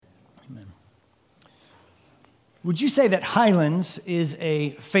Would you say that Highlands is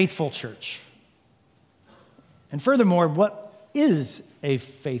a faithful church? And furthermore, what is a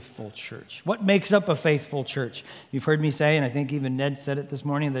faithful church? What makes up a faithful church? You've heard me say, and I think even Ned said it this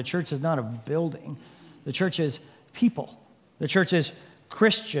morning, the church is not a building. The church is people. The church is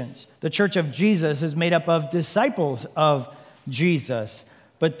Christians. The church of Jesus is made up of disciples of Jesus.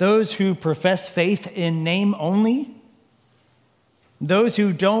 But those who profess faith in name only, those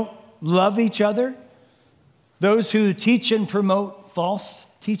who don't love each other, those who teach and promote false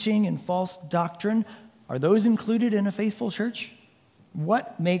teaching and false doctrine, are those included in a faithful church?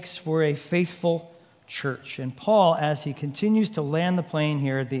 What makes for a faithful church? And Paul, as he continues to land the plane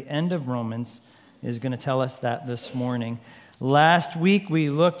here at the end of Romans, is going to tell us that this morning. Last week, we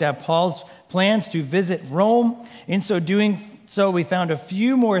looked at Paul's plans to visit Rome. In so doing so, we found a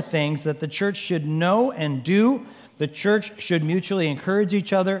few more things that the church should know and do. The church should mutually encourage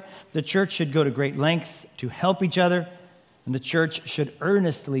each other. The church should go to great lengths to help each other. And the church should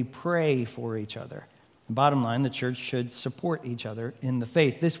earnestly pray for each other. Bottom line, the church should support each other in the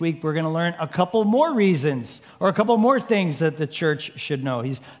faith. This week, we're going to learn a couple more reasons or a couple more things that the church should know.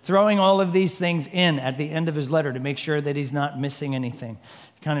 He's throwing all of these things in at the end of his letter to make sure that he's not missing anything.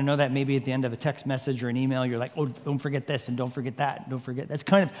 You kind of know that maybe at the end of a text message or an email, you're like, oh, don't forget this and don't forget that. Don't forget. That's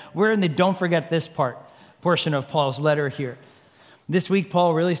kind of, we're in the don't forget this portion of Paul's letter here. This week,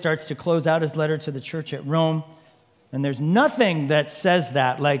 Paul really starts to close out his letter to the church at Rome. And there's nothing that says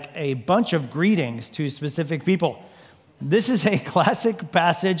that like a bunch of greetings to specific people. This is a classic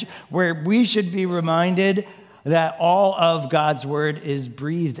passage where we should be reminded that all of God's word is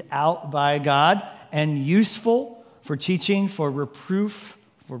breathed out by God and useful for teaching, for reproof,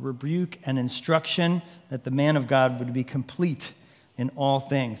 for rebuke and instruction, that the man of God would be complete in all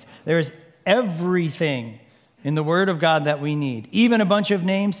things. There is everything in the word of God that we need. Even a bunch of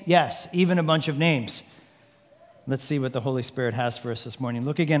names? Yes, even a bunch of names. Let's see what the Holy Spirit has for us this morning.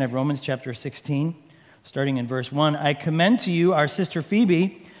 Look again at Romans chapter 16, starting in verse 1. I commend to you our sister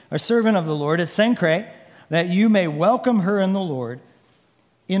Phoebe, a servant of the Lord at Cenchreae, that you may welcome her in the Lord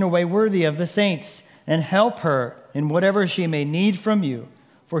in a way worthy of the saints, and help her in whatever she may need from you,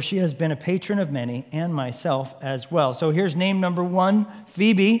 for she has been a patron of many, and myself as well. So here's name number one,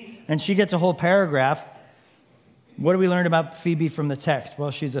 Phoebe, and she gets a whole paragraph. What do we learn about Phoebe from the text?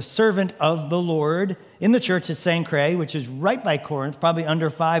 Well, she's a servant of the Lord in the church at Cenchreae, which is right by Corinth, probably under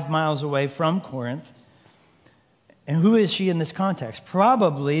 5 miles away from Corinth. And who is she in this context?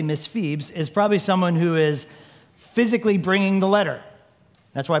 Probably, Miss Phoebes is probably someone who is physically bringing the letter.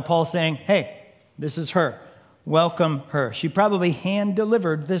 That's why Paul's saying, hey, this is her. Welcome her. She probably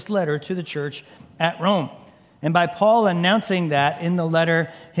hand-delivered this letter to the church at Rome. And by Paul announcing that in the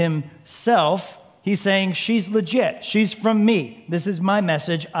letter himself, he's saying, she's legit. She's from me. This is my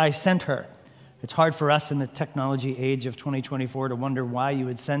message. I sent her. It's hard for us in the technology age of 2024 to wonder why you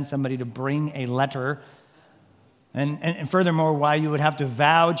would send somebody to bring a letter. And furthermore, why you would have to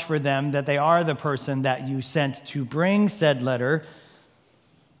vouch for them that they are the person that you sent to bring said letter.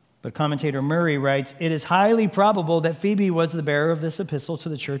 But commentator Murray writes, it is highly probable that Phoebe was the bearer of this epistle to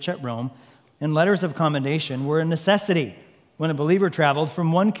the church at Rome, and letters of commendation were a necessity when a believer traveled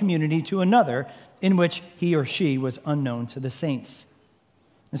from one community to another in which he or she was unknown to the saints.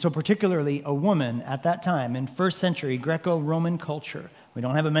 And so particularly a woman at that time in first century Greco-Roman culture, we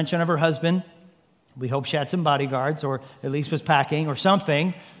don't have a mention of her husband. We hope she had some bodyguards or at least was packing or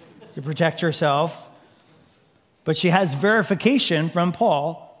something to protect herself. But she has verification from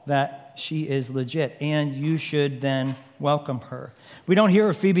Paul that she is legit, and you should then welcome her. We don't hear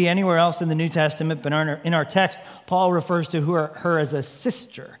of Phoebe anywhere else in the New Testament, but in our text, Paul refers to her as a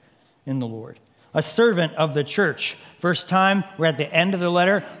sister in the Lord, a servant of the church. First time, we're at the end of the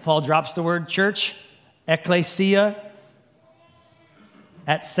letter, Paul drops the word church, ecclesia,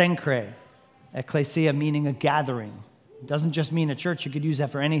 at Cenchreae. Ecclesia meaning a gathering. It doesn't just mean a church. You could use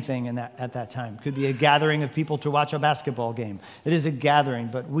that for anything at that time. It could be a gathering of people to watch a basketball game. It is a gathering,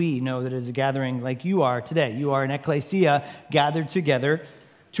 but we know that it is a gathering like you are today. You are an ecclesia gathered together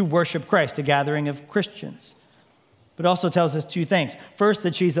to worship Christ, a gathering of Christians. But it also tells us two things. First,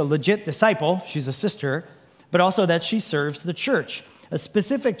 that she's a legit disciple. She's a sister. But also that she serves the church, a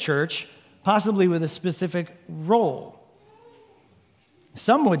specific church, possibly with a specific role.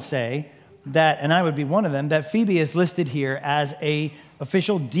 Some would say that, and I would be one of them, that Phoebe is listed here as an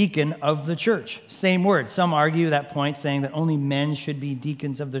official deacon of the church. Same word. Some argue that point, saying that only men should be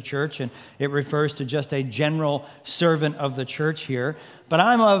deacons of the church, and it refers to just a general servant of the church here. But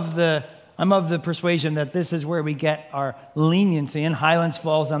I'm of the persuasion that this is where we get our leniency, and Highlands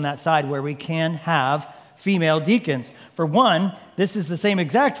falls on that side, where we can have female deacons. For one, this is the same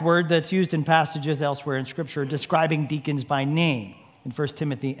exact word that's used in passages elsewhere in Scripture describing deacons by name in 1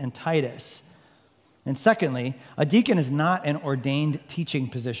 Timothy and Titus. And secondly, a deacon is not an ordained teaching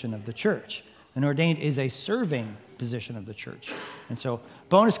position of the church. An ordained is a serving position of the church. And so,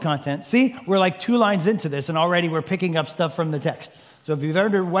 bonus content. See, we're like 2 lines into this, and already we're picking up stuff from the text. So if you've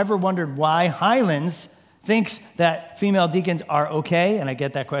ever wondered why Highlands thinks that female deacons are okay, and I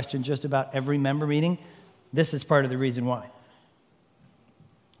get that question just about every member meeting, this is part of the reason why.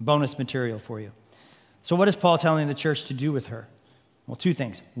 Bonus material for you. So what is Paul telling the church to do with her? Well, 2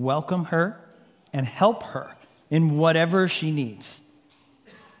 things. Welcome her and help her in whatever she needs.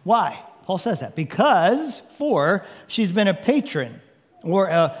 Why? Paul says that because, she's been a patron or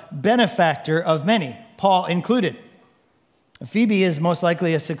a benefactor of many, Paul included. Phoebe is most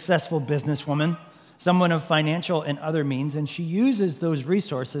likely a successful businesswoman, someone of financial and other means, and she uses those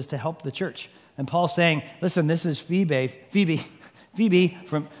resources to help the church. And Paul's saying, listen, this is Phoebe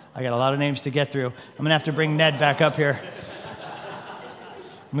from, I got a lot of names to get through. I'm going to have to bring Ned back up here.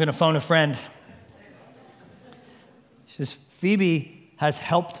 I'm going to phone a friend. She says, Phoebe has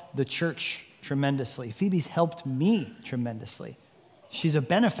helped the church tremendously. Phoebe's helped me tremendously. She's a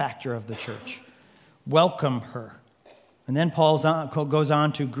benefactor of the church. Welcome her. And then Paul goes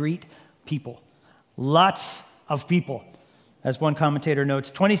on to greet people. Lots of people. As one commentator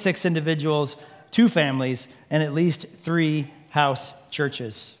notes, 26 individuals, 2 families, and at least 3 house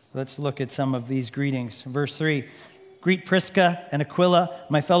churches. Let's look at some of these greetings. Verse 3, greet Prisca and Aquila,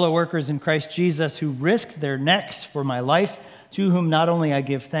 my fellow workers in Christ Jesus, who risked their necks for my life, to whom not only I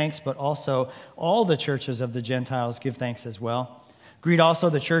give thanks, but also all the churches of the Gentiles give thanks as well. Greet also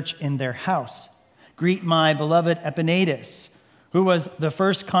the church in their house. Greet my beloved Epaenetus, who was the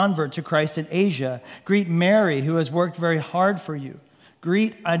first convert to Christ in Asia. Greet Mary, who has worked very hard for you.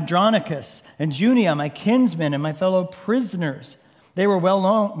 Greet Andronicus and Junia, my kinsmen and my fellow prisoners. They were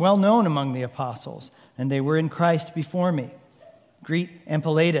well known among the apostles, and they were in Christ before me. Greet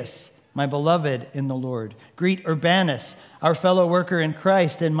Ampliatus, my beloved in the Lord. Greet Urbanus, our fellow worker in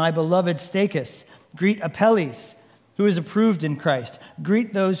Christ, and my beloved Stachys. Greet Apelles, who is approved in Christ.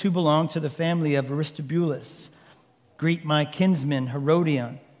 Greet those who belong to the family of Aristobulus. Greet my kinsman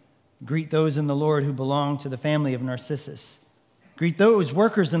Herodion. Greet those in the Lord who belong to the family of Narcissus. Greet those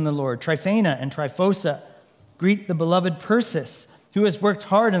workers in the Lord, Tryphena and Tryphosa. Greet the beloved Persis, who has worked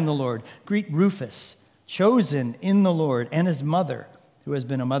hard in the Lord. Greet Rufus, chosen in the Lord, and his mother, who has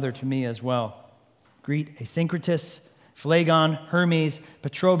been a mother to me as well. Greet Asyncritus, Phlegon, Hermes,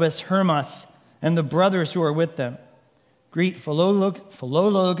 Patrobas, Hermas, and the brothers who are with them. Greet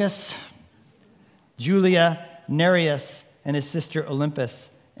Philologus, Julia, Nereus, and his sister Olympus,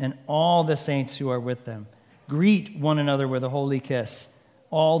 and all the saints who are with them. Greet one another with a holy kiss.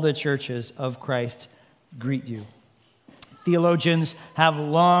 All the churches of Christ greet you. Theologians have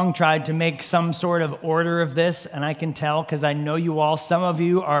long tried to make some sort of order of this, and I can tell because I know you all, some of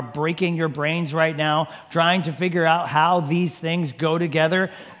you are breaking your brains right now trying to figure out how these things go together.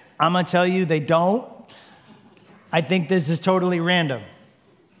 I'm going to tell you they don't. I think this is totally random.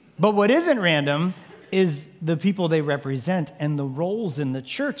 But what isn't random is the people they represent and the roles in the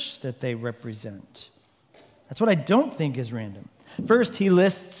church that they represent. That's what I don't think is random. First, he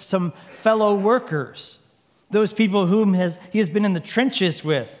lists some fellow workers, those people whom he has been in the trenches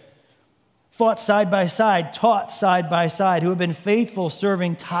with, fought side by side, taught side by side, who have been faithful,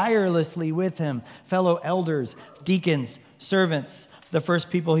 serving tirelessly with him, fellow elders, deacons, servants. The first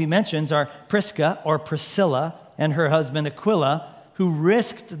people he mentions are Prisca or Priscilla and her husband Aquila, who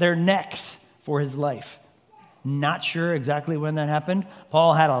risked their necks for his life. Not sure exactly when that happened.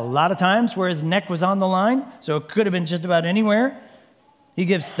 Paul had a lot of times where his neck was on the line, so it could have been just about anywhere. He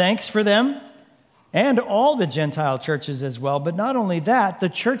gives thanks for them and all the Gentile churches as well. But not only that, the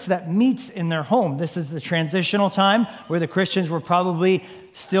church that meets in their home. This is the transitional time where the Christians were probably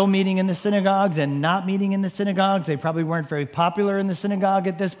still meeting in the synagogues and not meeting in the synagogues. They probably weren't very popular in the synagogue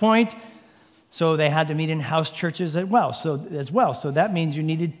at this point. So they had to meet in house churches as well. So that means you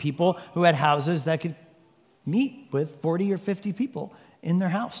needed people who had houses that could meet with 40 or 50 people in their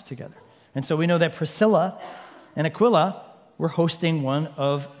house together. And so we know that Priscilla and Aquila were hosting one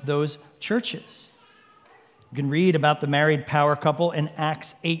of those churches. You can read about the married power couple in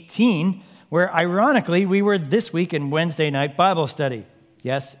Acts 18, where ironically we were this week in Wednesday night Bible study.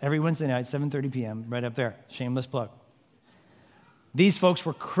 Yes, every Wednesday night, 7:30 p.m., right up there. Shameless plug. These folks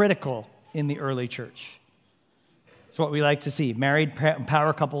were critical in the early church. It's what we like to see, married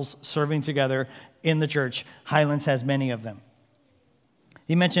power couples serving together in the church. Highlands has many of them.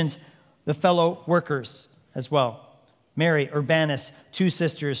 He mentions the fellow workers as well. Mary, Urbanus, 2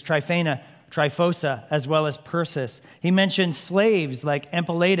 sisters, Tryphena, Tryphosa, as well as Persis. He mentions slaves like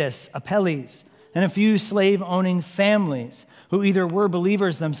Ampliatus, Apelles, and a few slave-owning families who either were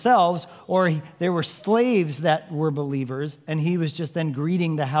believers themselves or there were slaves that were believers, and he was just then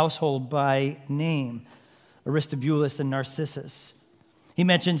greeting the household by name, Aristobulus and Narcissus. He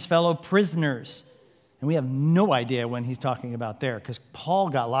mentions fellow prisoners, and we have no idea when he's talking about there because Paul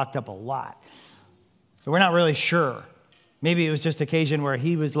got locked up a lot. So we're not really sure. Maybe it was just occasion where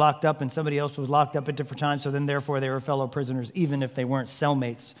he was locked up and somebody else was locked up at different times, so then therefore they were fellow prisoners, even if they weren't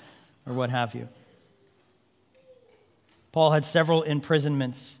cellmates or what have you. Paul had several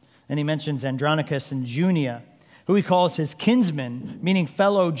imprisonments, and he mentions Andronicus and Junia, who he calls his kinsmen, meaning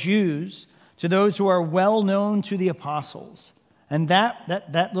fellow Jews, to those who are well known to the apostles. And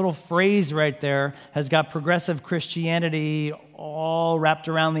that little phrase right there has got progressive Christianity all wrapped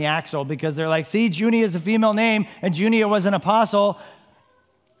around the axle because they're like, see, Junia is a female name and Junia was an apostle,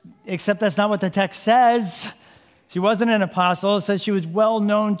 except that's not what the text says. She wasn't an apostle. It says she was well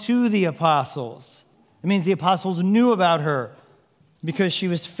known to the apostles. It means the apostles knew about her because she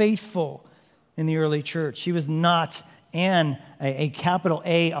was faithful in the early church. She was not a capital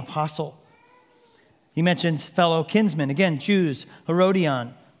A apostle. He mentions fellow kinsmen, again, Jews,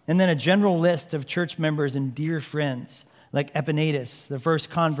 Herodion, and then a general list of church members and dear friends, like Epaenetus, the first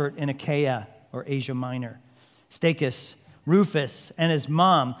convert in Achaia or Asia Minor, Stachys, Rufus, and his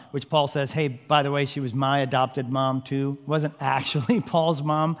mom, which Paul says, hey, by the way, she was my adopted mom too. Wasn't actually Paul's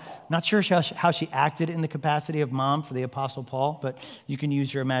mom. Not sure how she acted in the capacity of mom for the Apostle Paul, but you can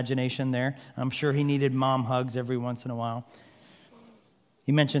use your imagination there. I'm sure he needed mom hugs every once in a while.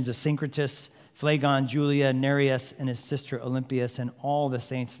 He mentions Asyncritus, Phlegon, Julia, Nereus, and his sister Olympias, and all the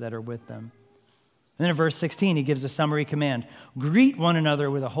saints that are with them. And then in verse 16, he gives a summary command. Greet one another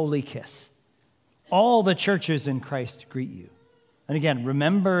with a holy kiss. All the churches in Christ greet you. And again,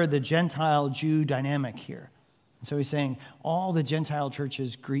 remember the Gentile-Jew dynamic here. And so he's saying, all the Gentile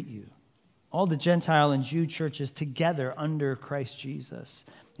churches greet you. All the Gentile and Jew churches together under Christ Jesus.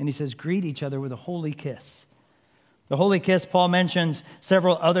 And he says, greet each other with a holy kiss. The holy kiss, Paul mentions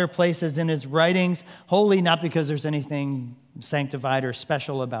several other places in his writings. Holy, not because there's anything sanctified or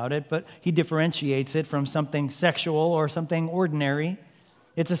special about it, but he differentiates it from something sexual or something ordinary.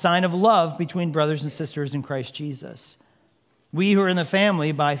 It's a sign of love between brothers and sisters in Christ Jesus. We who are in the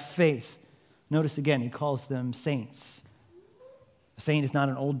family by faith. Notice again, he calls them saints. A saint is not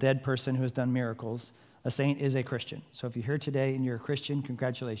an old dead person who has done miracles. A saint is a Christian. So if you're here today and you're a Christian,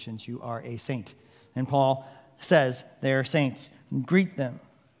 congratulations, you are a saint. And Paul says they are saints. Greet them.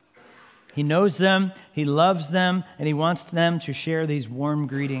 He knows them, he loves them, and he wants them to share these warm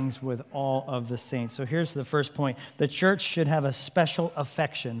greetings with all of the saints. So here's the first point. The church should have a special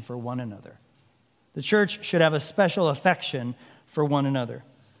affection for one another. The church should have a special affection for one another.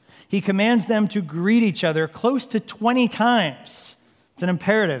 He commands them to greet each other close to 20 times. It's an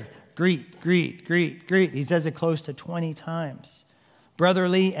imperative. Greet, greet, greet, greet. He says it close to 20 times.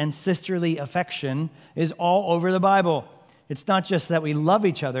 Brotherly and sisterly affection is all over the Bible. It's not just that we love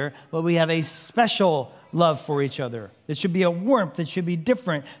each other, but we have a special love for each other. It should be a warmth. It should be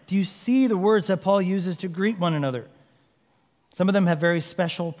different. Do you see the words that Paul uses to greet one another? Some of them have very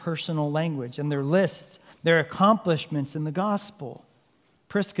special personal language, and their lists, their accomplishments in the gospel.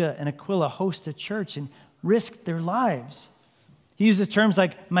 Prisca and Aquila host a church and risk their lives. He uses terms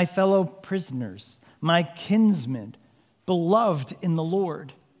like my fellow prisoners, my kinsmen, beloved in the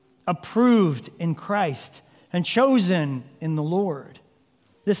Lord, approved in Christ, and chosen in the Lord.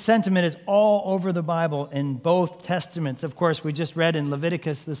 This sentiment is all over the Bible in both testaments. Of course, we just read in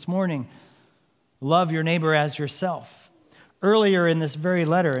Leviticus this morning, love your neighbor as yourself. Earlier in this very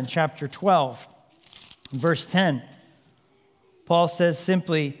letter, in chapter 12, verse 10, Paul says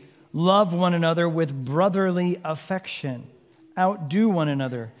simply, love one another with brotherly affection. Outdo one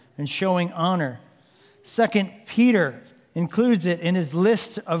another in showing honor. 2 Peter includes it in his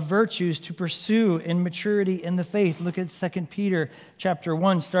list of virtues to pursue in maturity in the faith. Look at 2 Peter chapter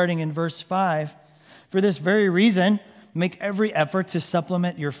 1, starting in verse 5. For this very reason, make every effort to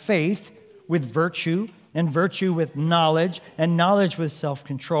supplement your faith with virtue, and virtue with knowledge, and knowledge with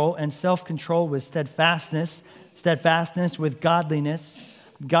self-control, and self-control with steadfastness, steadfastness with godliness,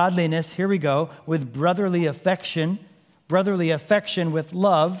 godliness, here we go, with brotherly affection with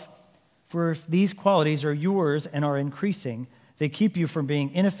love. For if these qualities are yours and are increasing, they keep you from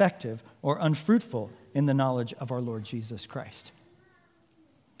being ineffective or unfruitful in the knowledge of our Lord Jesus Christ.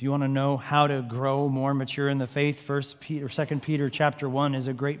 If you want to know how to grow more mature in the faith, 2 Peter chapter 1 is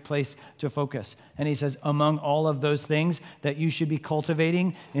a great place to focus. And he says, among all of those things that you should be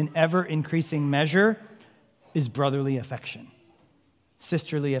cultivating in ever-increasing measure is brotherly affection.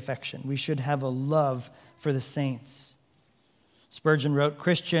 sisterly affection. We should have a love for the saints. Spurgeon wrote,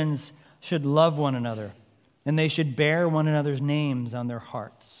 Christians should love one another, and they should bear one another's names on their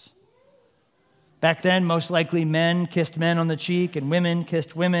hearts. Back then, most likely men kissed men on the cheek and women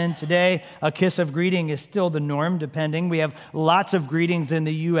kissed women. Today, a kiss of greeting is still the norm, depending. We have lots of greetings in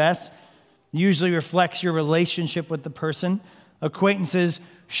the U.S. Usually reflects your relationship with the person. Acquaintances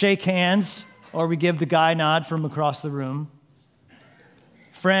shake hands, or we give the guy nod from across the room.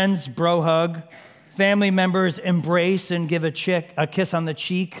 Friends, bro hug. Family members embrace and give a kiss on the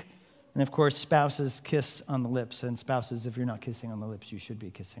cheek. And of course, spouses kiss on the lips. And spouses, if you're not kissing on the lips, you should be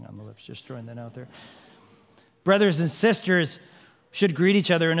kissing on the lips. Just throwing that out there. Brothers and sisters should greet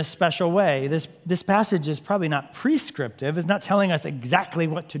each other in a special way. This passage is probably not prescriptive. It's not telling us exactly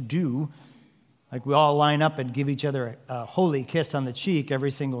what to do. Like we all line up and give each other a holy kiss on the cheek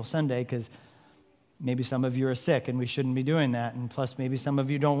every single Sunday, because maybe some of you are sick and we shouldn't be doing that. And plus, maybe some of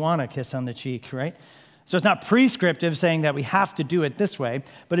you don't want a kiss on the cheek, right? So it's not prescriptive saying that we have to do it this way,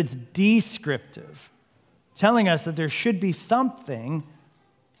 but it's descriptive, telling us that there should be something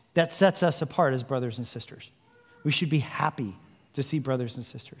that sets us apart as brothers and sisters. We should be happy to see brothers and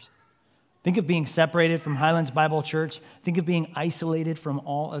sisters. Think of being separated from Highlands Bible Church. Think of being isolated from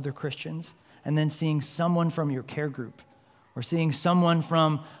all other Christians, and then seeing someone from your care group or seeing someone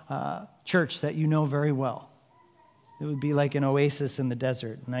from church that you know very well. It would be like an oasis in the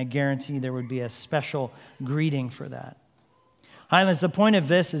desert, and I guarantee there would be a special greeting for that. Highlands, the point of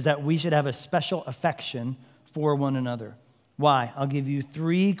this is that we should have a special affection for one another. Why? I'll give you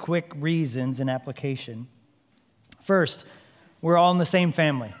 3 quick reasons in application. First, we're all in the same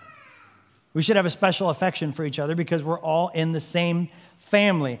family. We should have a special affection for each other because we're all in the same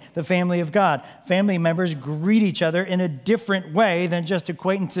family, the family of God. Family members greet each other in a different way than just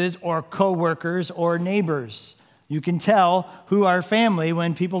acquaintances or coworkers or neighbors. You can tell who are family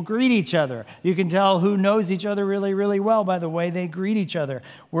when people greet each other. You can tell who knows each other really, really well by the way they greet each other.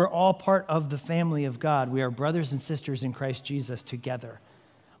 We're all part of the family of God. We are brothers and sisters in Christ Jesus together.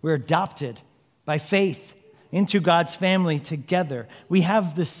 We're adopted by faith into God's family together. We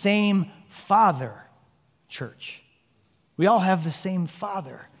have the same Father, church. We all have the same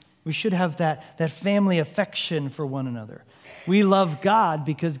Father. We should have that family affection for one another. We love God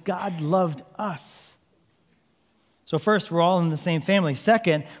because God loved us. So first, we're all in the same family.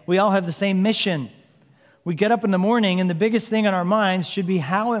 Second, we all have the same mission. We get up in the morning, and the biggest thing on our minds should be,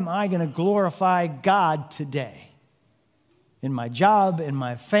 how am I going to glorify God today? In my job, in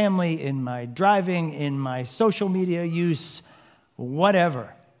my family, in my driving, in my social media use,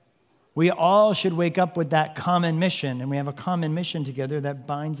 whatever. We all should wake up with that common mission, and we have a common mission together that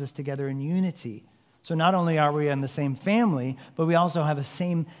binds us together in unity. So not only are we in the same family, but we also have a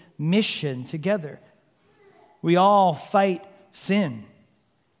same mission together. We all fight sin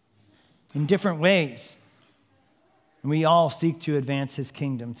in different ways, and we all seek to advance his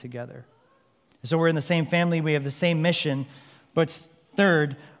kingdom together. So we're in the same family, we have the same mission, but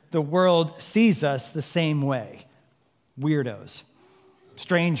third, the world sees us the same way. Weirdos,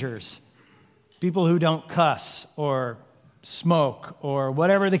 strangers, people who don't cuss or smoke or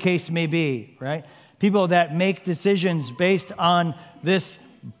whatever the case may be, right? People that make decisions based on this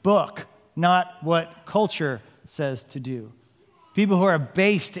book, not what culture says to do. People who are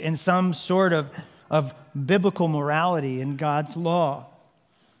based in some sort of biblical morality in God's law.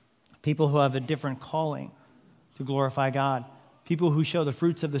 People who have a different calling to glorify God. People who show the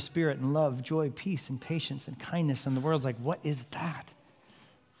fruits of the Spirit in love, joy, peace, and patience, and kindness. And the world's like, what is that?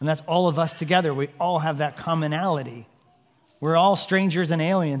 And that's all of us together. We all have that commonality. We're all strangers and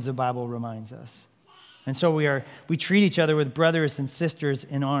aliens, the Bible reminds us. And so we treat each other with brothers and sisters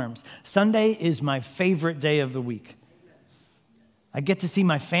in arms. Sunday is my favorite day of the week. I get to see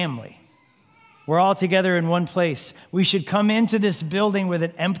my family. We're all together in one place. We should come into this building with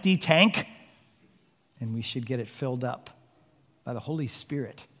an empty tank, and we should get it filled up by the Holy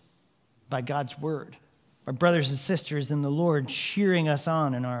Spirit, by God's word, by brothers and sisters in the Lord cheering us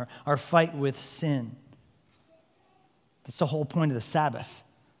on in our fight with sin. That's the whole point of the Sabbath.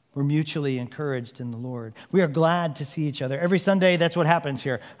 We're mutually encouraged in the Lord. We are glad to see each other. Every Sunday, that's what happens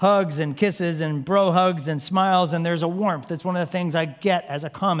here. Hugs and kisses and bro hugs and smiles, and there's a warmth. That's one of the things I get as a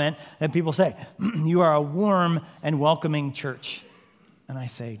comment that people say, you are a warm and welcoming church. And I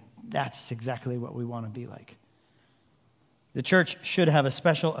say, that's exactly what we want to be like. The church should have a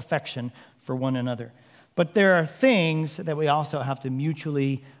special affection for one another. But there are things that we also have to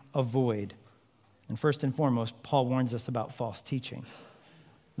mutually avoid. And first and foremost, Paul warns us about false teaching.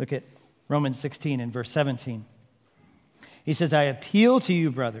 Look at Romans 16 and verse 17. He says, I appeal to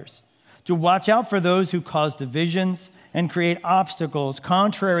you, brothers, to watch out for those who cause divisions and create obstacles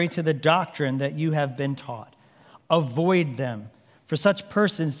contrary to the doctrine that you have been taught. Avoid them, for such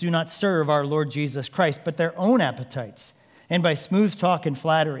persons do not serve our Lord Jesus Christ, but their own appetites. And by smooth talk and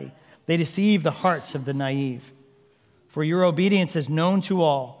flattery, they deceive the hearts of the naive. For your obedience is known to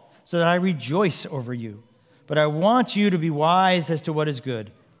all, so that I rejoice over you. But I want you to be wise as to what is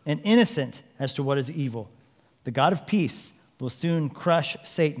good, and innocent as to what is evil. The God of peace will soon crush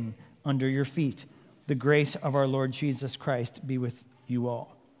Satan under your feet. The grace of our Lord Jesus Christ be with you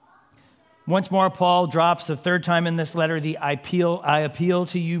all. Once more, Paul drops a third time in this letter the I appeal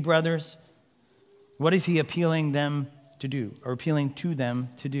to you, brothers. What is he appealing them to do, or appealing to them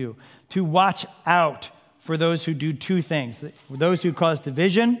to do? To watch out for those who do two things, those who cause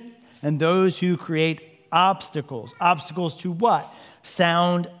division and those who create obstacles. Obstacles to what?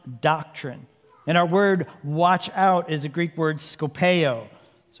 Sound doctrine. And our word watch out is the Greek word skopeo.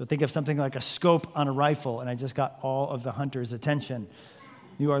 So think of something like a scope on a rifle, and I just got all of the hunter's attention.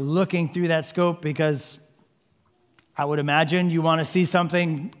 You are looking through that scope because I would imagine you want to see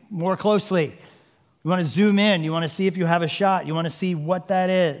something more closely. You want to zoom in. You want to see if you have a shot. You want to see what that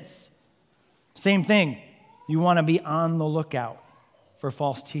is. Same thing. You want to be on the lookout for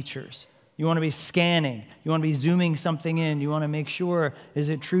false teachers. You want to be scanning. You want to be zooming something in. You want to make sure, is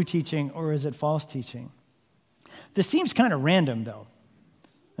it true teaching or is it false teaching? This seems kind of random, though.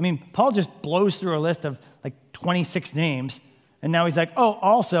 I mean, Paul just blows through a list of like 26 names, and now he's like, oh,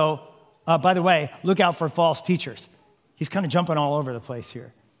 also, by the way, look out for false teachers. He's kind of jumping all over the place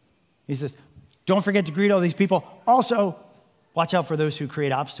here. He says, don't forget to greet all these people. Also, watch out for those who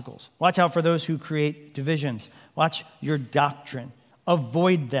create obstacles. Watch out for those who create divisions. Watch your doctrine.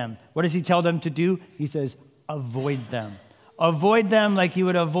 Avoid them. What does he tell them to do? He says, avoid them. Avoid them like you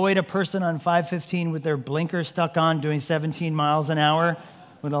would avoid a person on 515 with their blinkers stuck on doing 17 miles an hour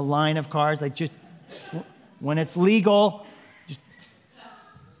with a line of cars. Like just, when it's legal, just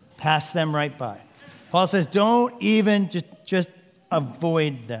pass them right by. Paul says, don't even, just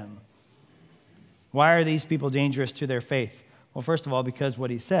avoid them. Why are these people dangerous to their faith? Well, first of all, because what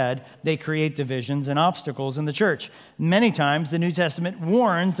he said, they create divisions and obstacles in the church. Many times, the New Testament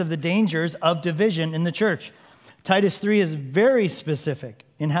warns of the dangers of division in the church. Titus 3 is very specific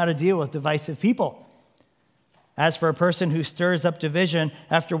in how to deal with divisive people. As for a person who stirs up division,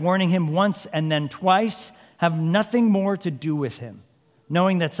 after warning him once and then twice, have nothing more to do with him,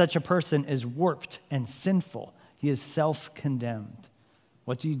 knowing that such a person is warped and sinful. He is self-condemned.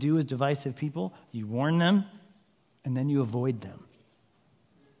 What do you do with divisive people? You warn them, and then you avoid them.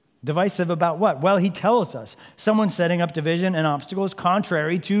 Divisive about what? Well, he tells us someone setting up division and obstacles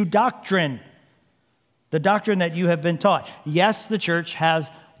contrary to doctrine. The doctrine that you have been taught. Yes, the church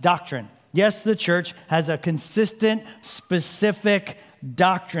has doctrine. Yes, the church has a consistent, specific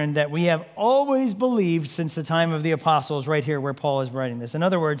doctrine that we have always believed since the time of the apostles, right here where Paul is writing this. In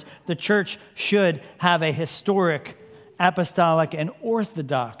other words, the church should have a historic, apostolic, and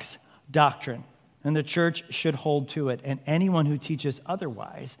orthodox doctrine. And the church should hold to it. And anyone who teaches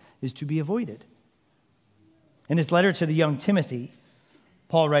otherwise is to be avoided. In his letter to the young Timothy,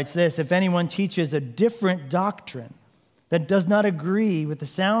 Paul writes this, if anyone teaches a different doctrine that does not agree with the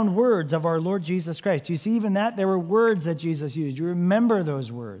sound words of our Lord Jesus Christ. Do you see even that? There were words that Jesus used. You remember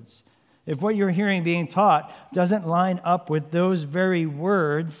those words. If what you're hearing being taught doesn't line up with those very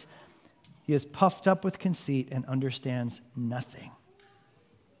words, he is puffed up with conceit and understands nothing.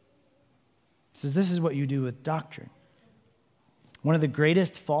 He says, this is what you do with doctrine. One of the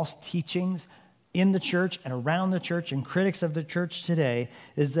greatest false teachings in the church and around the church and critics of the church today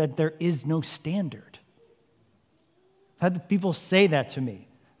is that there is no standard. I've had people say that to me,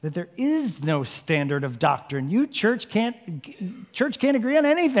 that there is no standard of doctrine. Church can't agree on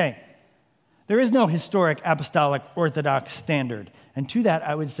anything. There is no historic, apostolic, orthodox standard. And to that,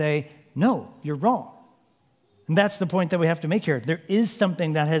 I would say, no, you're wrong. And that's the point that we have to make here. There is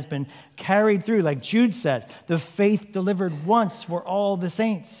something that has been carried through, like Jude said, the faith delivered once for all the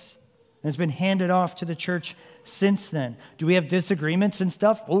saints. And it's been handed off to the church since then. Do we have disagreements and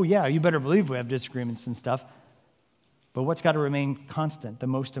stuff? Oh, yeah, you better believe we have disagreements and stuff. But what's got to remain constant, the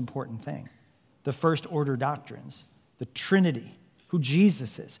most important thing? The first order doctrines, the Trinity, who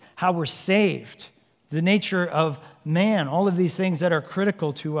Jesus is, how we're saved, the nature of man, all of these things that are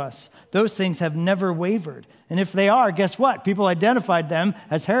critical to us. Those things have never wavered. And if they are, guess what? People identified them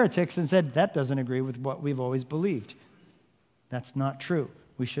as heretics and said, that doesn't agree with what we've always believed. That's not true.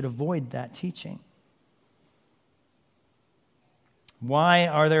 We should avoid that teaching. Why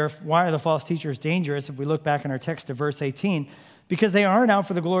are the false teachers dangerous? If we look back in our text to verse 18, because they aren't out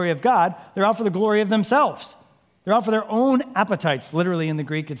for the glory of God, they're out for the glory of themselves. They're out for their own appetites. Literally in the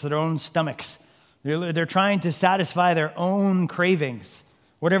Greek, it's their own stomachs. They're trying to satisfy their own cravings,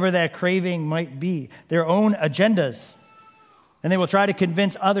 whatever that craving might be, their own agendas. And they will try to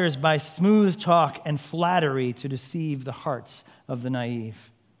convince others by smooth talk and flattery to deceive the hearts of the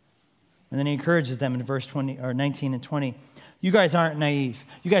naive. And then he encourages them in verse 19 and 20. You guys aren't naive.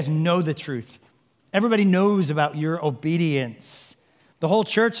 You guys know the truth. Everybody knows about your obedience. The whole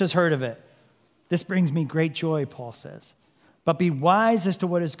church has heard of it. This brings me great joy, Paul says. But be wise as to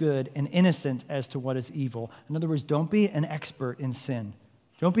what is good and innocent as to what is evil. In other words, don't be an expert in sin.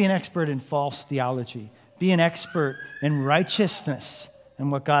 Don't be an expert in false theology. Be an expert in righteousness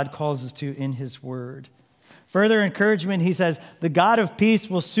and what God calls us to in his word. Further encouragement, he says, the God of peace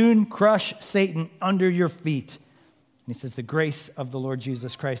will soon crush Satan under your feet. And he says, the grace of the Lord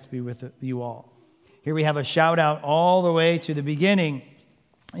Jesus Christ be with you all. Here we have a shout out all the way to the beginning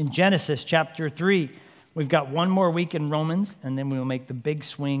in Genesis chapter 3. We've got one more week in Romans, and then we'll make the big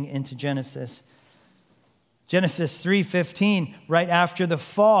swing into Genesis. Genesis 3:15, right after the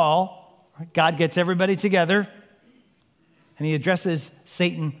fall, God gets everybody together, and he addresses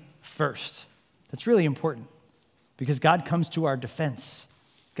Satan first. That's really important, because God comes to our defense.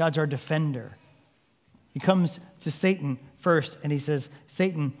 God's our defender. He comes to Satan first, and he says,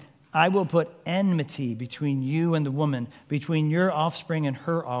 Satan, I will put enmity between you and the woman, between your offspring and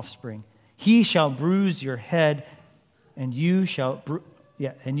her offspring. He shall bruise your head, and you shall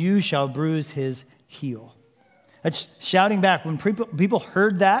bruise his heel. That's shouting back. When people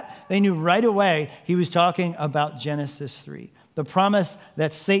heard that, they knew right away he was talking about Genesis 3, the promise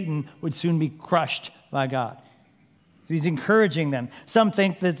that Satan would soon be crushed by God. He's encouraging them. Some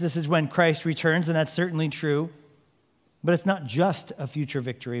think that this is when Christ returns, and that's certainly true. But it's not just a future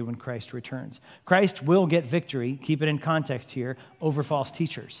victory when Christ returns. Christ will get victory, keep it in context here, over false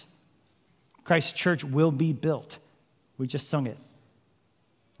teachers. Christ's church will be built. We just sung it.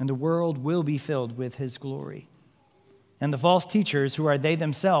 And the world will be filled with his glory. And the false teachers, who are they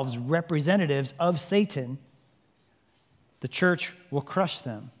themselves representatives of Satan, the church will crush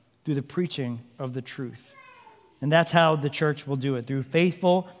them through the preaching of the truth. And that's how the church will do it, through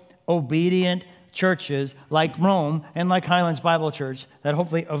faithful, obedient churches like Rome and like Highlands Bible Church that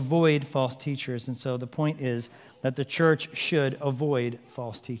hopefully avoid false teachers. And so the point is that the church should avoid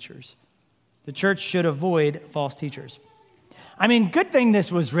false teachers. The church should avoid false teachers. I mean, good thing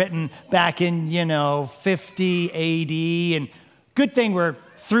this was written back in, 50 AD, and good thing we're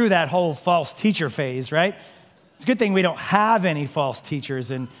through that whole false teacher phase, right? It's a good thing we don't have any false teachers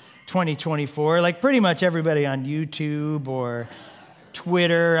in 2024. Like pretty much everybody on YouTube or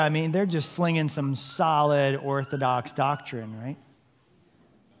Twitter, I mean, they're just slinging some solid orthodox doctrine, right?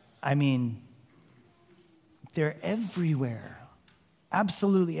 I mean, they're everywhere,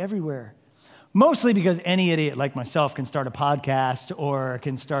 absolutely everywhere. Mostly because any idiot like myself can start a podcast or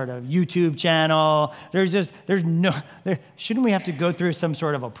can start a YouTube channel. Shouldn't we have to go through some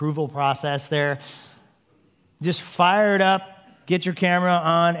sort of approval process there? Just fire it up, get your camera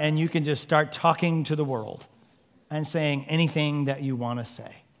on, and you can just start talking to the world and saying anything that you want to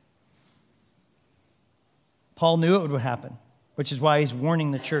say. Paul knew it would happen, which is why he's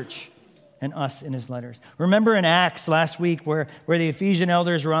warning the church and us in his letters. Remember in Acts last week where the Ephesian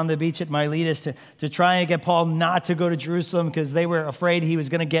elders were on the beach at Miletus to try and get Paul not to go to Jerusalem because they were afraid he was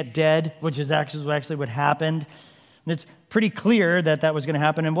going to get dead, which is actually what happened. And it's pretty clear that was going to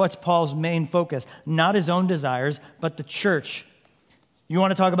happen. And what's Paul's main focus? Not his own desires, but the church. You want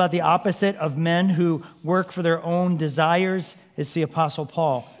to talk about the opposite of men who work for their own desires? It's the Apostle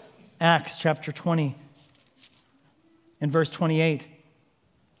Paul. Acts chapter 20 and verse 28.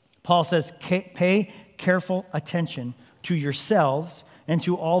 Paul says, pay careful attention to yourselves and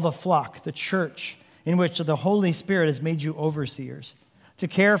to all the flock, the church, in which the Holy Spirit has made you overseers, to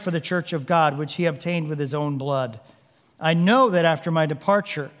care for the church of God, which he obtained with his own blood. I know that after my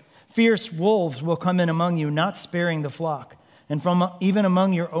departure, fierce wolves will come in among you, not sparing the flock. And from even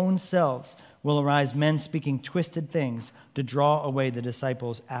among your own selves will arise men speaking twisted things to draw away the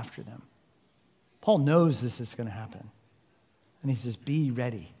disciples after them. Paul knows this is going to happen. And he says, be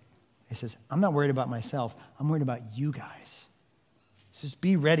ready. He says, I'm not worried about myself. I'm worried about you guys. He says,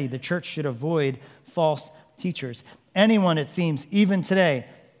 be ready. The church should avoid false teachers. Anyone, it seems, even today,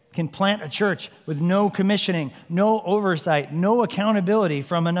 can plant a church with no commissioning, no oversight, no accountability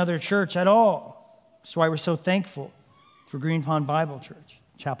from another church at all. That's why we're so thankful for Green Pond Bible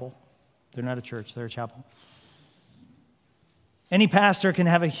Chapel. They're not a church, they're a chapel. Any pastor can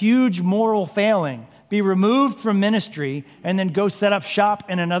have a huge moral failing, be removed from ministry, and then go set up shop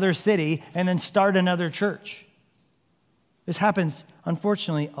in another city and then start another church. This happens,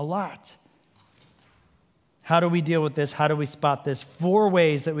 unfortunately, a lot. How do we deal with this? How do we spot this? 4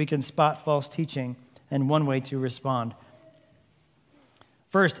 ways that we can spot false teaching and 1 way to respond.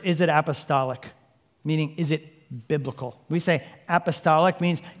 First, is it apostolic? Meaning, is it biblical? We say apostolic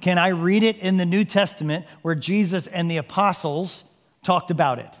means, can I read it in the New Testament where Jesus and the apostles talked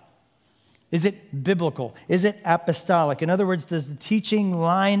about it? Is it biblical? Is it apostolic? In other words, does the teaching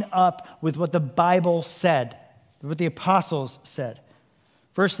line up with what the Bible said, what the apostles said?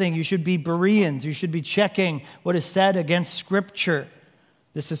 First thing, you should be Bereans. You should be checking what is said against Scripture.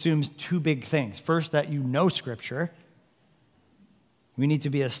 This assumes 2 big things. First, that you know Scripture. We need to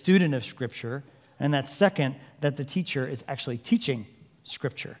be a student of Scripture. And that second, that the teacher is actually teaching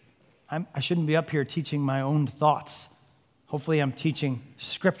Scripture. I shouldn't be up here teaching my own thoughts. Hopefully I'm teaching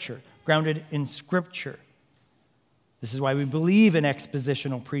Scripture, grounded in Scripture. This is why we believe in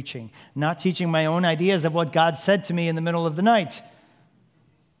expositional preaching, not teaching my own ideas of what God said to me in the middle of the night.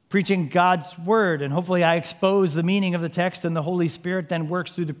 Preaching God's word, and hopefully I expose the meaning of the text, and the Holy Spirit then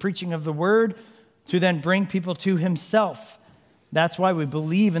works through the preaching of the word to then bring people to himself. That's why we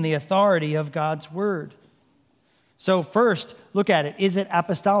believe in the authority of God's word. So first, look at it. Is it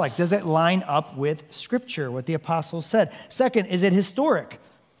apostolic? Does it line up with Scripture, what the apostles said? Second, is it historic?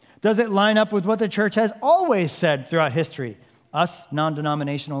 Does it line up with what the church has always said throughout history? Us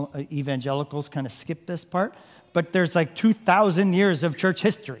non-denominational evangelicals kind of skip this part, but there's like 2,000 years of church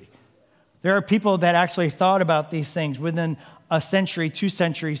history. There are people that actually thought about these things within a century, 2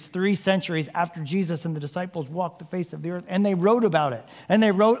 centuries, 3 centuries after Jesus and the disciples walked the face of the earth, and they wrote about it, and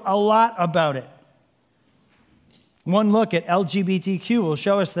they wrote a lot about it. One look at LGBTQ will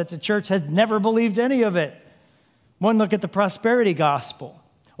show us that the church has never believed any of it. One look at the prosperity gospel,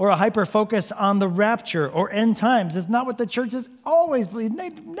 or a hyper-focus on the rapture or end times is not what the church has always believed.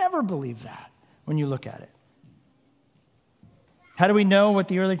 They've never believed that when you look at it. How do we know what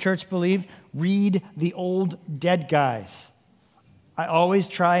the early church believed? Read the old dead guys. I always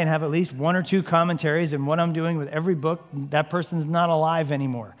try and have at least 1 or 2 commentaries, and what I'm doing with every book, that person's not alive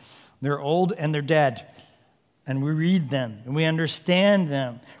anymore. They're old and they're dead. And we read them and we understand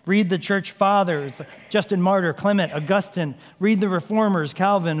them. Read the church fathers, Justin Martyr, Clement, Augustine. Read the reformers,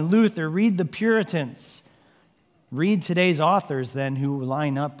 Calvin, Luther. Read the Puritans. Read today's authors then who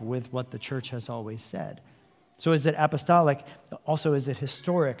line up with what the church has always said. So is it apostolic? Also, is it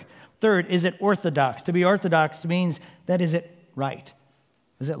historic? Third, is it orthodox? To be orthodox means that is it right?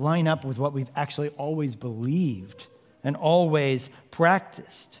 Does it line up with what we've actually always believed and always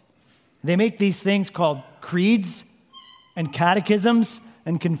practiced? They make these things called creeds and catechisms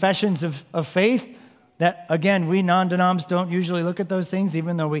and confessions of faith that, again, we non-denoms don't usually look at those things,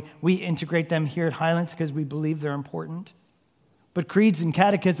 even though we integrate them here at Highlands because we believe they're important. But creeds and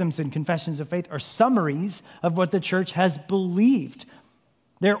catechisms and confessions of faith are summaries of what the church has believed.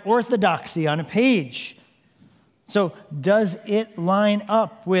 They're orthodoxy on a page. So does it line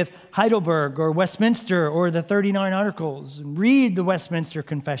up with Heidelberg or Westminster or the 39 Articles? Read the Westminster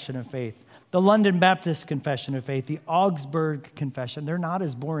Confession of Faith, the London Baptist Confession of Faith, the Augsburg Confession. They're not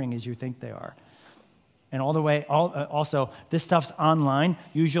as boring as you think they are. And also, this stuff's online,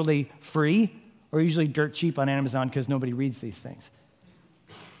 usually free, or usually dirt cheap on Amazon because nobody reads these things.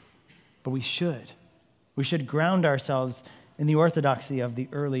 But we should. We should ground ourselves in the orthodoxy of the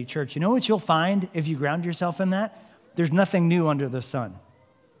early church. You know what you'll find if you ground yourself in that? There's nothing new under the sun.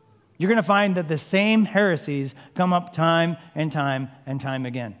 You're going to find that the same heresies come up time and time and time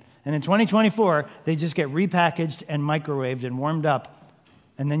again. And in 2024, they just get repackaged and microwaved and warmed up.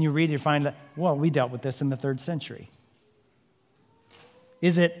 And then you read, you find that, well, we dealt with this in the 3rd century.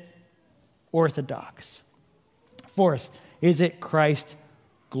 Is it orthodox? Fourth, is it Christ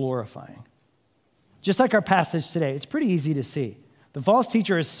glorifying? Just like our passage today, it's pretty easy to see. The false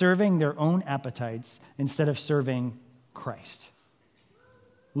teacher is serving their own appetites instead of serving Christ.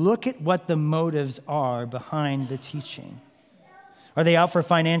 Look at what the motives are behind the teaching. Are they out for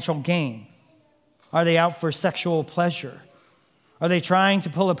financial gain? Are they out for sexual pleasure? Are they trying to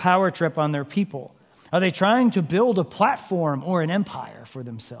pull a power trip on their people? Are they trying to build a platform or an empire for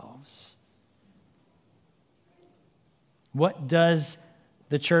themselves? What does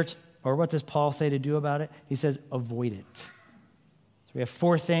the church, or what does Paul say to do about it? He says, avoid it. So we have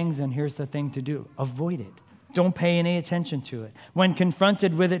 4 things, and here's the thing to do. Avoid it. Don't pay any attention to it. When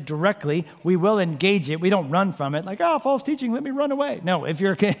confronted with it directly, we will engage it. We don't run from it like, false teaching, let me run away. No, if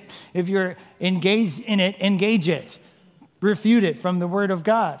you're engaged in it, engage it. Refute it from the Word of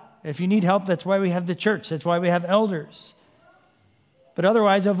God. If you need help, that's why we have the church. That's why we have elders. But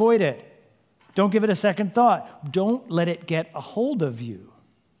otherwise, avoid it. Don't give it a second thought. Don't let it get a hold of you.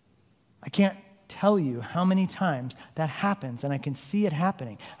 I can't tell you how many times that happens, and I can see it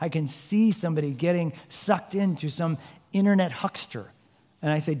happening. I can see somebody getting sucked into some internet huckster.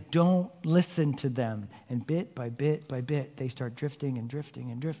 And I say, don't listen to them. And bit by bit by bit, they start drifting and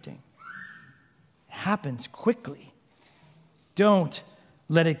drifting and drifting. It happens quickly. Don't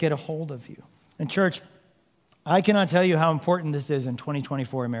let it get a hold of you. And church, I cannot tell you how important this is in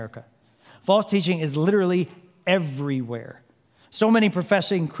 2024 America. False teaching is literally everywhere. So many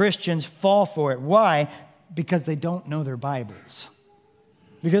professing Christians fall for it. Why? Because they don't know their Bibles.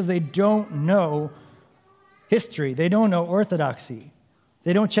 Because they don't know history. They don't know orthodoxy.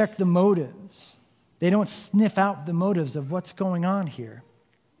 They don't check the motives. They don't sniff out the motives of what's going on here.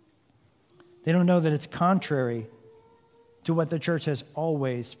 They don't know that it's contrary to what the church has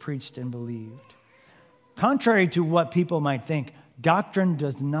always preached and believed. Contrary to what people might think, doctrine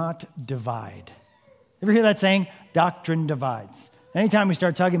does not divide. Ever hear that saying? Doctrine divides. Anytime we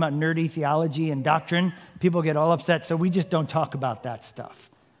start talking about nerdy theology and doctrine, people get all upset, so we just don't talk about that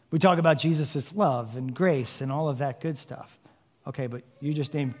stuff. We talk about Jesus' love and grace and all of that good stuff. Okay, but you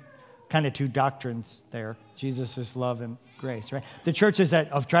just named kind of two doctrines there, Jesus' love and grace, right? The churches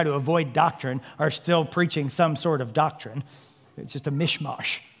that try to avoid doctrine are still preaching some sort of doctrine. It's just a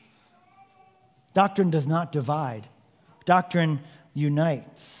mishmash. Doctrine does not divide. Doctrine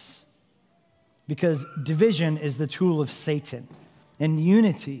unites. Because division is the tool of Satan, and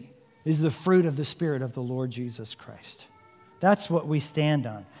unity is the fruit of the Spirit of the Lord Jesus Christ. That's what we stand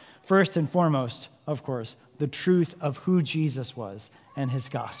on. First and foremost, of course, the truth of who Jesus was and his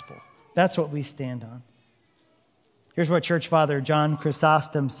gospel. That's what we stand on. Here's what Church Father John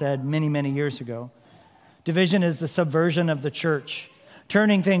Chrysostom said many, many years ago. Division is the subversion of the church.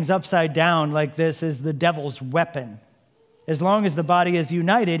 Turning things upside down like this is the devil's weapon. As long as the body is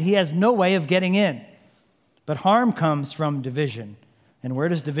united, he has no way of getting in. But harm comes from division. And where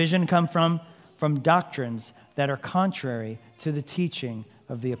does division come from? From doctrines that are contrary to the teaching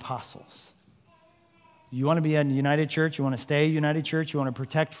of the apostles. You want to be a united church, you want to stay a united church, you want to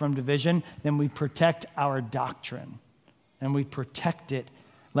protect from division, then we protect our doctrine. And we protect it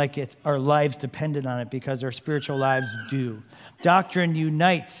like our lives depended on it, because our spiritual lives do. Doctrine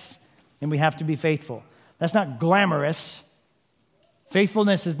unites, and we have to be faithful. That's not glamorous.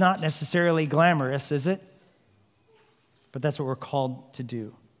 Faithfulness is not necessarily glamorous, is it? But that's what we're called to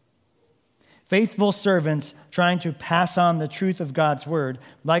do. Faithful servants trying to pass on the truth of God's word,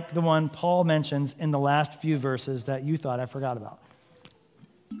 like the one Paul mentions in the last few verses that you thought I forgot about.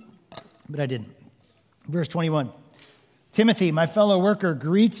 But I didn't. Verse 21. Timothy, my fellow worker,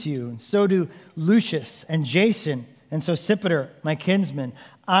 greets you, and so do Lucius and Jason, and Sosipater, my kinsman.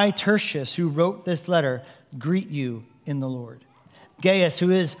 I, Tertius, who wrote this letter, greet you in the Lord. Gaius,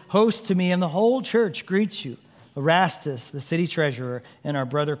 who is host to me, and the whole church greets you. Erastus, the city treasurer, and our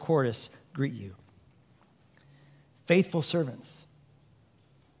brother Quartus greet you. Faithful servants.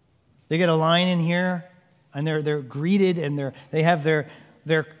 They get a line in here, and they're greeted, and they have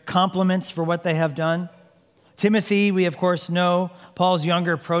their compliments for what they have done. Timothy, we of course know, Paul's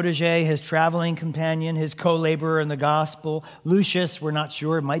younger protege, his traveling companion, his co-laborer in the gospel. Lucius, we're not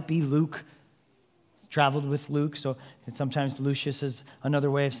sure, it might be Luke. He's traveled with Luke, so sometimes Lucius is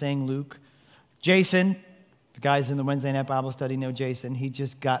another way of saying Luke. Jason, the guys in the Wednesday night Bible study know Jason. He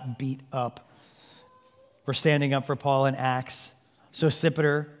just got beat up for standing up for Paul in Acts.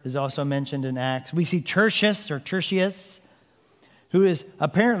 Sosipater is also mentioned in Acts. We see Tertius, who is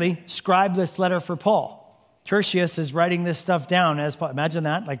apparently scribed this letter for Paul. Tertius is writing this stuff down as Paul. Imagine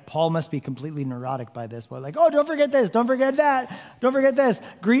that. Like, Paul must be completely neurotic by this. But like, oh, don't forget this. Don't forget that. Don't forget this.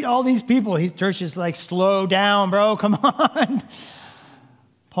 Greet all these people. Tertius is like, slow down, bro. Come on.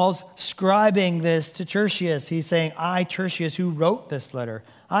 Paul's scribing this to Tertius. He's saying, I, Tertius, who wrote this letter,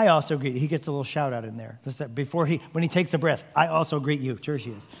 I also greet you. He gets a little shout out in there. When he takes a breath, I also greet you,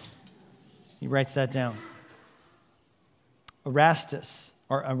 Tertius. He writes that down. Erastus,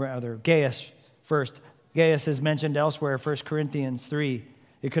 or rather Gaius first. Gaius is mentioned elsewhere, 1 Corinthians 3.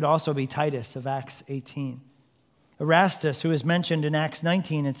 It could also be Titus of Acts 18. Erastus, who is mentioned in Acts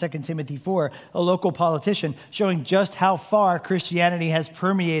 19 and 2 Timothy 4, a local politician, showing just how far Christianity has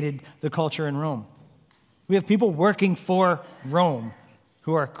permeated the culture in Rome. We have people working for Rome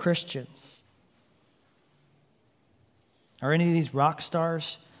who are Christians. Are any of these rock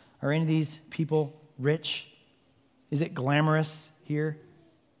stars? Are any of these people rich? Is it glamorous here?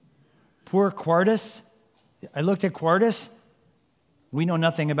 Poor Quartus. I looked at Quartus. We know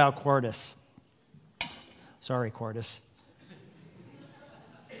nothing about Quartus. Sorry, Quartus.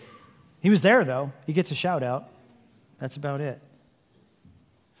 He was there, though. He gets a shout out. That's about it.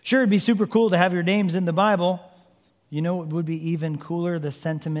 Sure, it'd be super cool to have your names in the Bible. You know what would be even cooler? The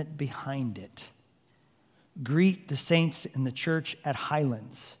sentiment behind it. Greet the saints in the church at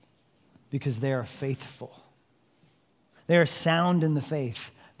Highlands because they are faithful. They are sound in the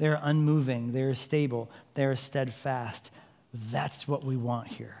faith. They are unmoving. They are stable. They are steadfast. That's what we want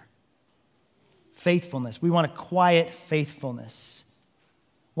here. Faithfulness. We want a quiet faithfulness.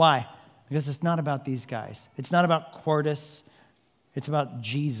 Why? Because it's not about these guys. It's not about Quartus. It's about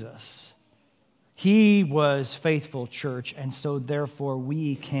Jesus. He was faithful, church, and so therefore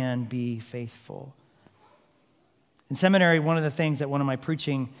we can be faithful. In seminary, one of the things that one of my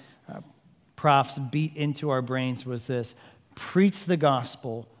preaching profs beat into our brains was this: preach the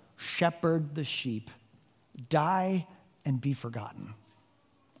gospel, shepherd the sheep, die and be forgotten.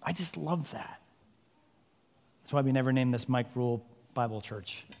 I just love that. That's why we never named this Mike Rule Bible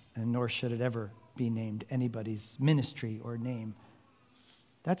Church, and nor should it ever be named anybody's ministry or name.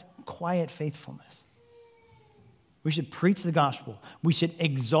 That's quiet faithfulness. We should preach the gospel. We should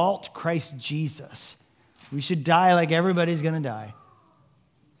exalt Christ Jesus. We should die like everybody's going to die.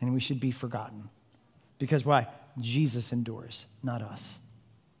 And we should be forgotten. Because why? Jesus endures, not us.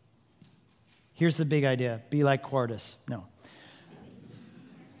 Here's the big idea. Be like Quartus. No.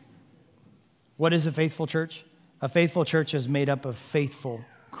 What is a faithful church? A faithful church is made up of faithful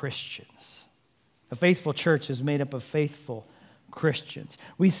Christians. A faithful church is made up of faithful Christians.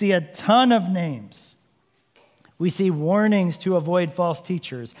 We see a ton of names. We see warnings to avoid false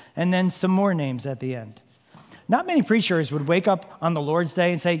teachers, and then some more names at the end. Not many preachers would wake up on the Lord's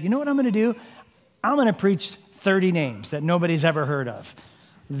Day and say, you know what I'm going to do? I'm going to preach 30 names that nobody's ever heard of.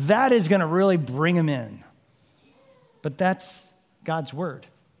 That is going to really bring them in. But that's God's word.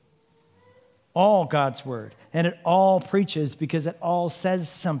 All God's word. And it all preaches because it all says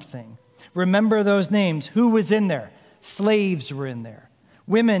something. Remember those names. Who was in there? Slaves were in there.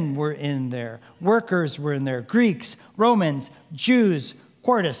 Women were in there. Workers were in there. Greeks, Romans, Jews,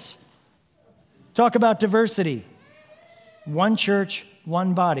 Quartus. Talk about diversity. One church,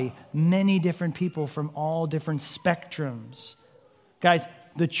 one body, many different people from all different spectrums. Guys,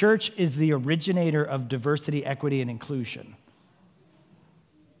 the church is the originator of diversity, equity, and inclusion.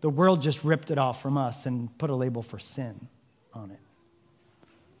 The world just ripped it off from us and put a label for sin on it.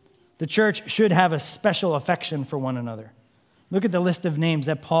 The church should have a special affection for one another. Look at the list of names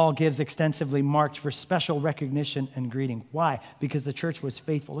that Paul gives extensively marked for special recognition and greeting. Why? Because the church was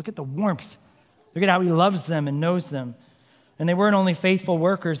faithful. Look at the warmth. Look at how he loves them and knows them. And they weren't only faithful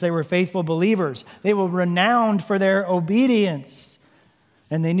workers, they were faithful believers. They were renowned for their obedience.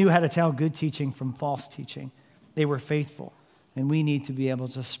 And they knew how to tell good teaching from false teaching. They were faithful. And we need to be able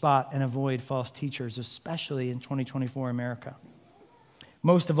to spot and avoid false teachers, especially in 2024 America.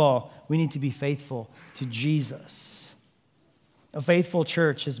 Most of all, we need to be faithful to Jesus. A faithful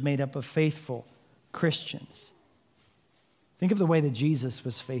church is made up of faithful Christians. Think of the way that Jesus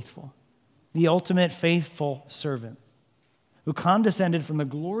was faithful. The ultimate faithful servant who condescended from the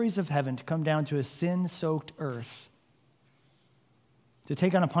glories of heaven to come down to a sin-soaked earth to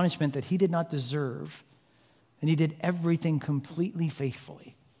take on a punishment that he did not deserve. And he did everything completely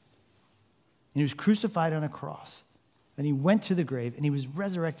faithfully. And he was crucified on a cross. And he went to the grave, and he was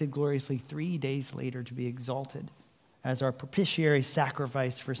resurrected gloriously 3 days later to be exalted as our propitiatory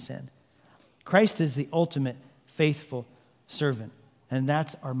sacrifice for sin. Christ is the ultimate faithful servant, and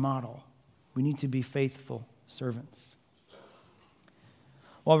that's our model. We need to be faithful servants.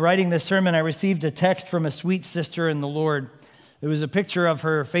 While writing this sermon, I received a text from a sweet sister in the Lord. It was a picture of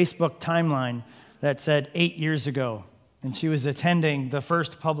her Facebook timeline that said 8 years ago, and she was attending the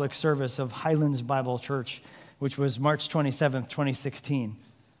first public service of Highlands Bible Church, which was March 27th, 2016.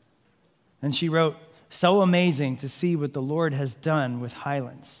 And she wrote, "So amazing to see what the Lord has done with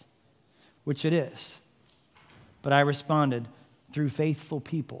Highlands," which it is. But I responded, through faithful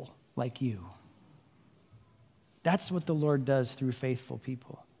people like you. That's what the Lord does through faithful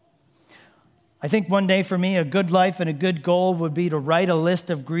people. I think one day for me, a good life and a good goal would be to write a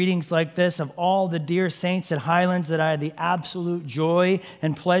list of greetings like this of all the dear saints at Highlands that I had the absolute joy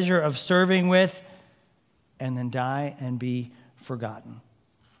and pleasure of serving with, and then die and be forgotten.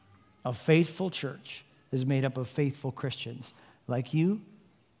 A faithful church is made up of faithful Christians like you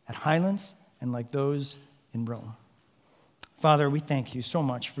at Highlands and like those in Rome. Father, we thank you so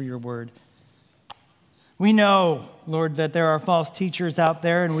much for your word. We know, Lord, that there are false teachers out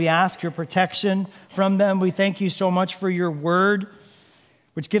there, and we ask your protection from them. We thank you so much for your word,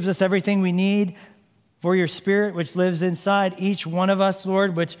 which gives us everything we need, for your spirit, which lives inside each one of us,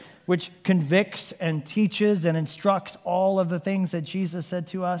 Lord, which convicts and teaches and instructs all of the things that Jesus said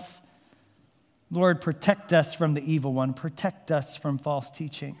to us. Lord, protect us from the evil one. Protect us from false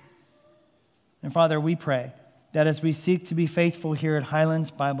teaching. And Father, we pray that as we seek to be faithful here at Highlands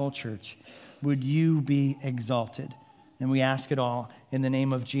Bible Church, would you be exalted? And we ask it all in the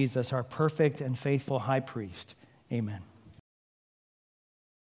name of Jesus, our perfect and faithful high priest. Amen.